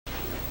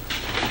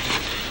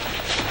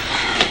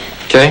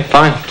Okay,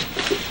 fine.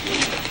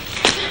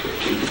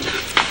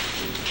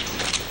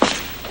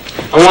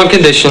 On one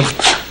condition.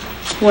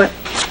 What?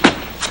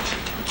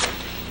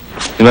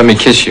 You let me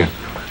kiss you.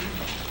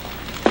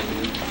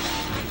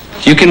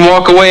 You can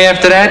walk away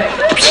after that,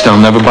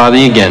 I'll never bother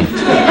you again.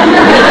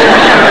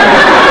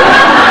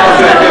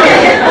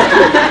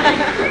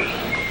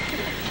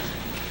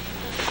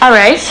 All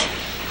right.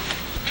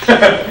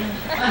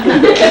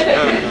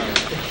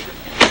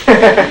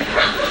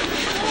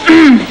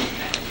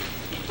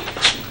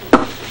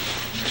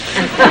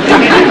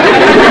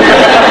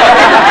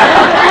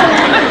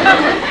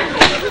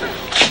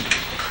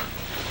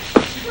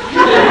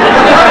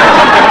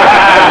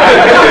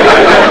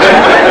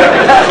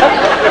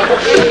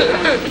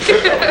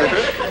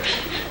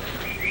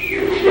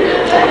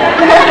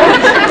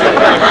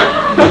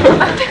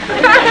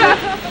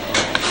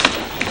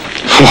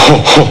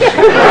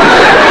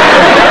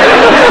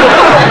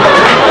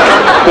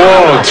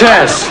 Whoa,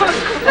 Tess.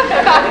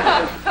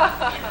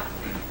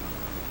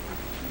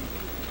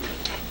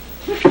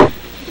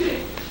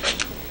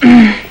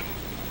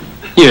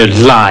 You're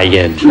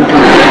lying.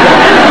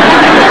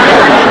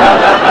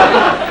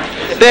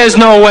 There's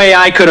no way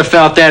I could have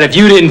felt that if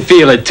you didn't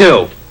feel it,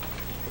 too.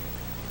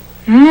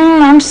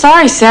 I'm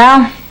sorry,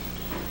 Sal.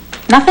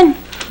 Nothing.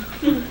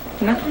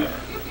 Nothing.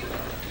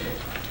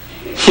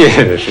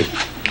 Yeah.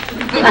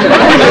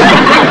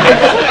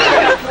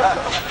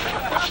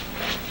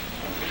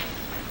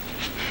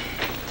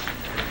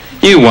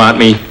 You want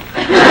me. You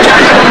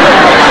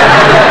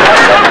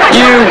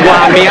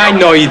want me, I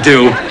know you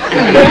do.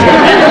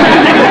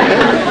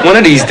 One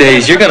of these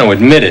days, you're gonna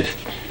admit it.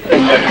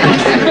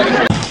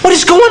 What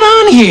is going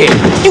on here?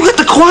 You got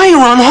the choir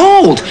on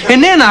hold,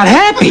 and they're not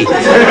happy. You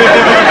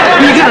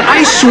got an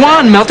ice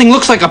swan melting,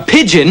 looks like a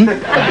pigeon,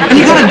 and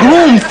you got a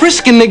groom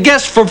frisking the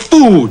guests for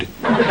food.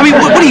 I mean,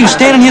 what are you,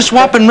 standing here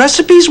swapping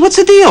recipes? What's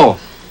the deal?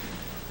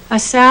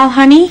 Sal,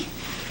 honey,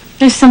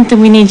 there's something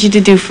we need you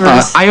to do for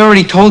us. I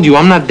already told you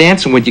I'm not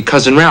dancing with your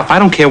cousin Ralph. I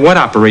don't care what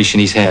operation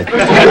he's had.